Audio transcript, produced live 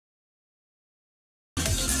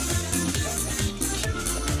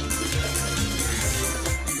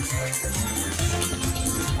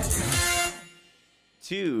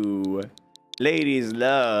2. Ladies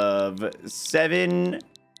love 7.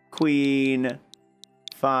 Queen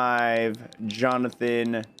 5.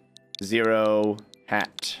 Jonathan 0.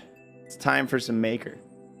 Hat. It's time for some maker.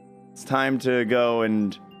 It's time to go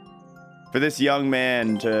and for this young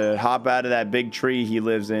man to hop out of that big tree he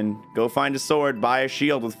lives in. Go find a sword, buy a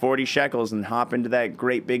shield with 40 shekels, and hop into that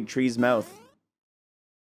great big tree's mouth.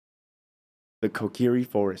 The Kokiri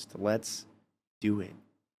Forest. Let's do it.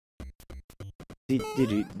 I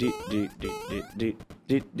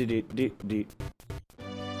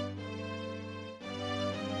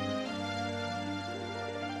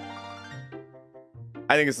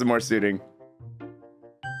think it's more suiting.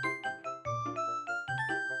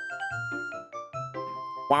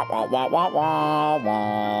 Wah, wah, wah, wah, wah,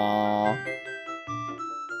 wah.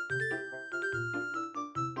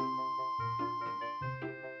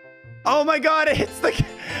 Oh my god, it hits the...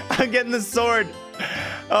 I'm getting the sword.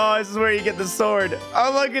 Oh, this is where you get the sword.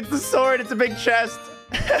 Oh, look, it's the sword. It's a big chest.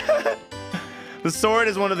 The sword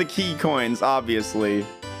is one of the key coins, obviously.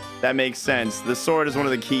 That makes sense. The sword is one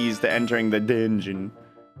of the keys to entering the dungeon.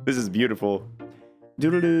 This is beautiful.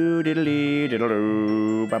 Doodle-doo, diddle-dee,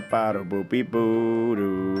 diddle-doo,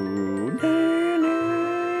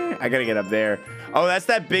 ba-ba-do-boop-beep-boo-doo. I gotta get up there. Oh, that's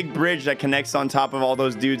that big bridge that connects on top of all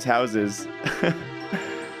those dudes' houses.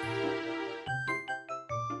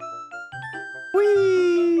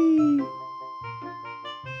 Whee!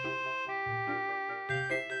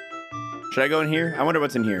 Should I go in here? I wonder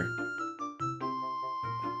what's in here.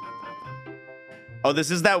 Oh, this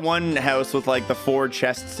is that one house with like the 4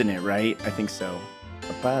 chests in it, right? I think so.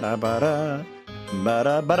 Ba-da-ba-da,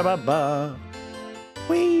 ba-da-ba-da-ba-ba.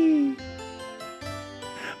 Whee!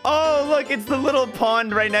 Oh, look, it's the little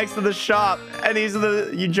pond right next to the shop. And these are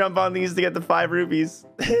the, you jump on these to get the 5 rupees.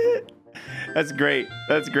 That's great.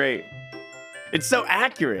 That's great. It's so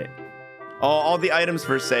accurate. Oh, all the items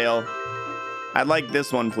for sale. I'd like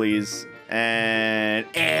this one, please. And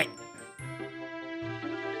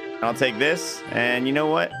I'll take this. And you know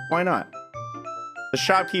what? Why not? The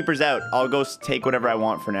shopkeeper's out. I'll go take whatever I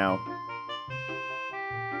want for now.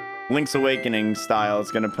 Link's Awakening style.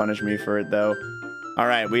 It's going to punish me for it, though. All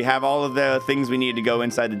right. We have all of the things we need to go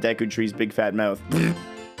inside the Deku Tree's big fat mouth.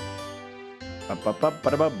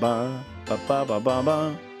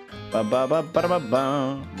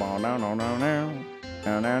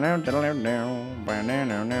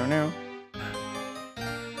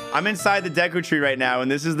 I'm inside the Deku Tree right now, and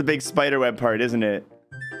this is the big spiderweb part, isn't it?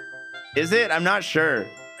 Is it? I'm not sure.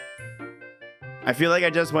 I feel like I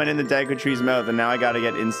just went in the Deku Tree's mouth, and now I gotta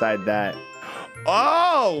get inside that.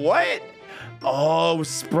 Oh, what? Oh,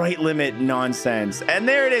 sprite limit nonsense. And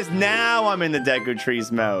there it is. Now I'm in the Deku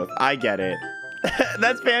Tree's mouth. I get it.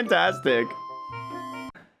 That's fantastic.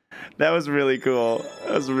 That was really cool.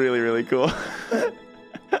 That was really, really cool.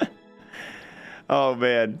 Oh,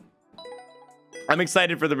 man. I'm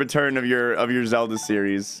excited for the return of your Zelda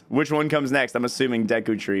series. Which one comes next? I'm assuming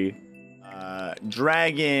Deku Tree.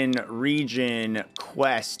 Dragon region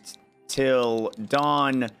quest till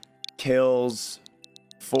dawn kills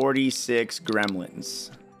 46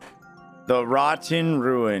 gremlins. The rotten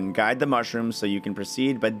ruin. Guide the mushrooms so you can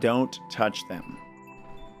proceed, but don't touch them.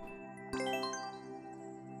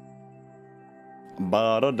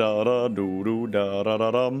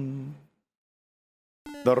 Ba-da-da-da-doo-doo-da-da-da-dum.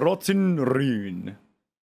 The rotten ruin.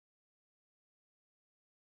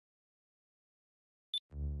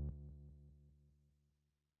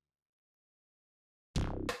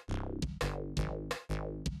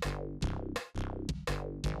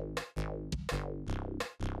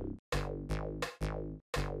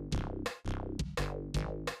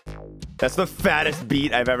 That's the fattest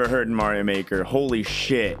beat I've ever heard in Mario Maker. Holy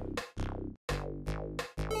shit.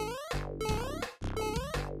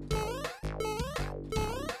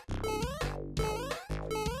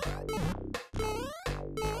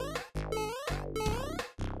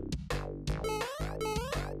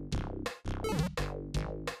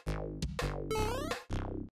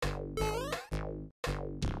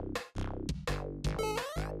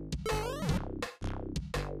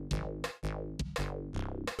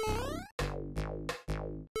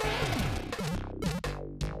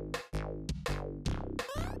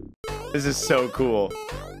 This is so cool.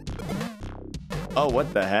 Oh,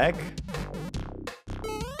 what the heck?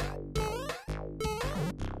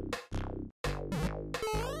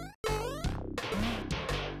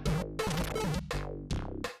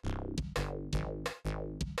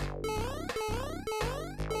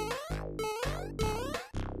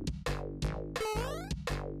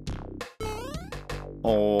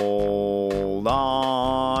 Hold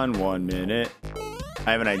on 1 minute.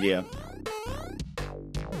 I have an idea.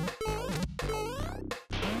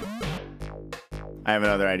 I have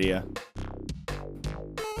another idea.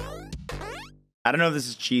 I don't know if this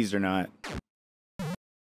is cheese or not.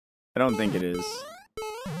 I don't think it is.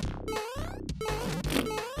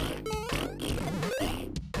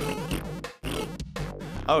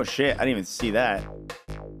 Oh shit, I didn't even see that.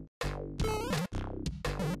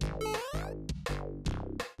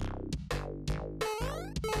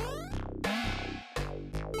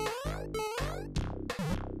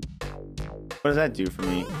 What does that do for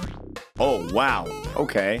me? Oh, wow.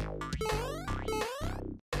 Okay.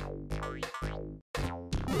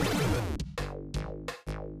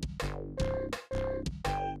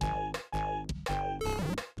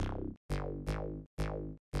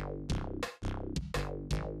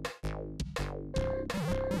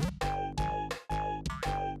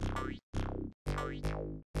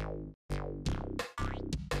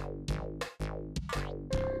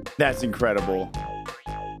 That's incredible.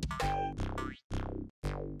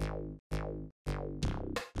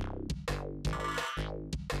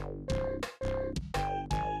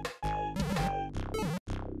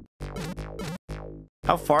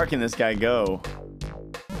 How far can this guy go?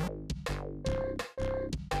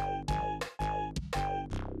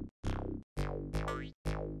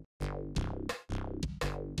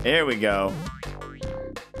 There we go.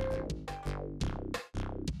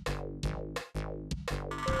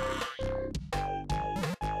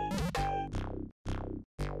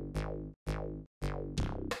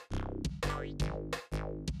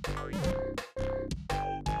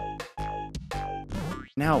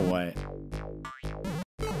 Now what?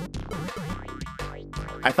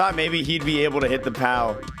 I thought maybe he'd be able to hit the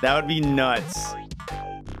POW. That would be nuts.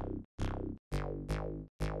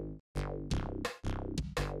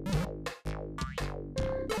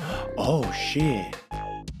 Oh, shit.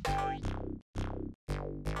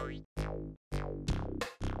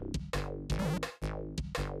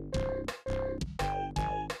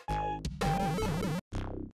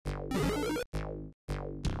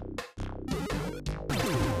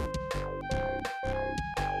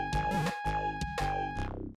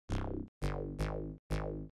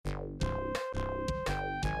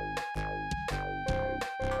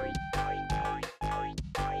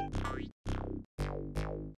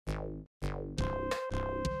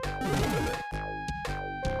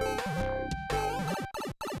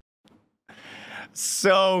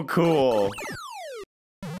 So cool.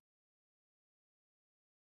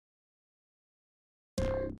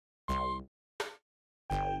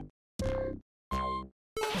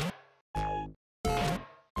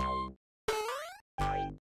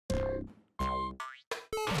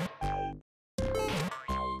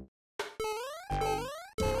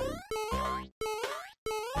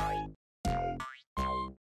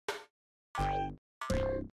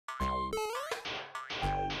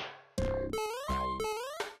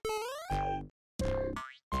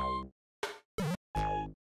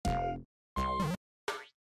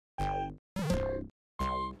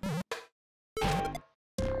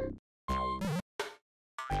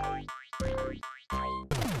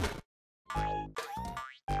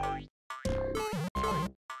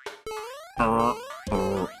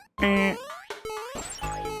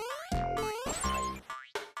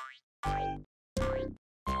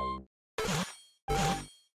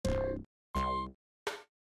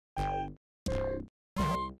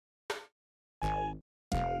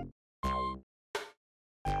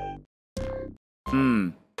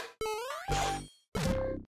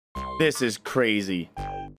 This is crazy.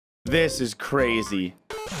 This is crazy.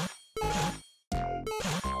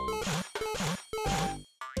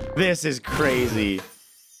 This is crazy.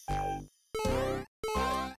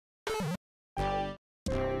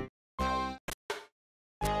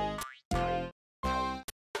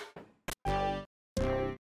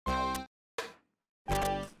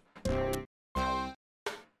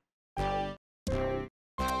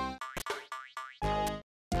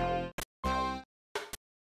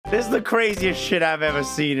 This is the craziest shit I've ever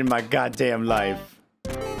seen in my goddamn life.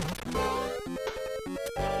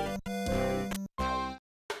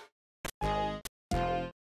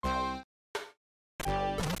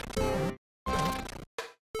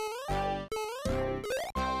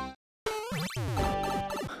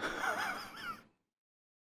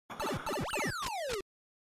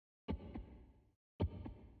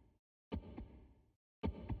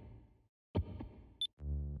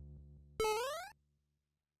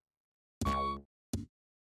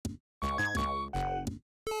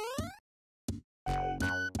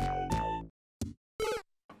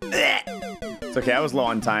 It's okay, I was low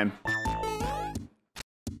on time.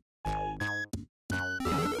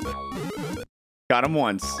 Got him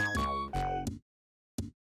once.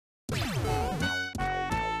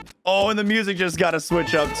 Oh, and the music just got to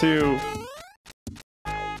switch up too.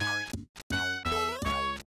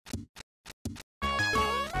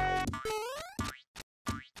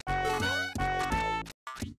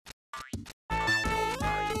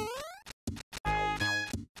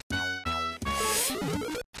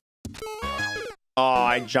 Oh,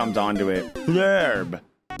 I jumped onto it. Blurb.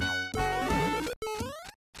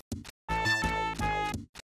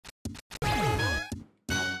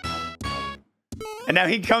 And now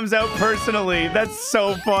he comes out personally. That's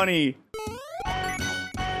so funny.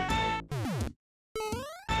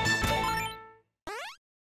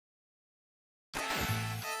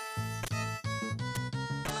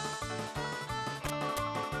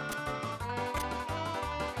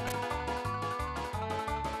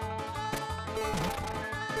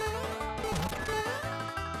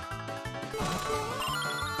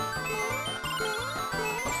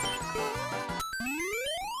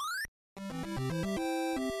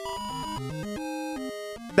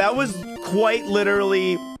 That was quite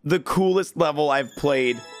literally the coolest level I've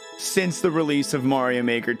played since the release of Mario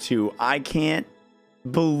Maker 2. I can't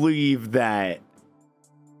believe that.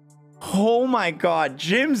 Oh my god,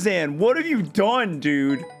 Jimzan, what have you done,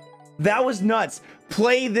 dude? That was nuts.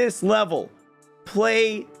 Play this level.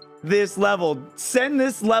 Play this level. Send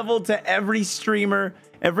this level to every streamer,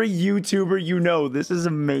 every YouTuber you know. This is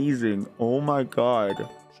amazing. Oh my god.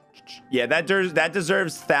 Yeah, that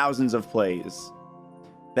deserves thousands of plays.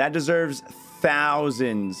 That deserves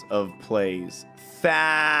thousands of plays.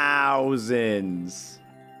 Thousands.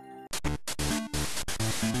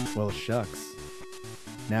 Well, shucks.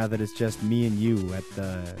 Now that it's just me and you at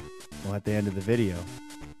the end of the video,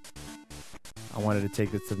 I wanted to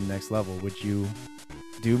take this to the next level. Would you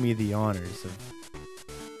do me the honors of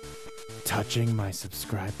touching my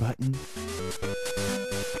subscribe button?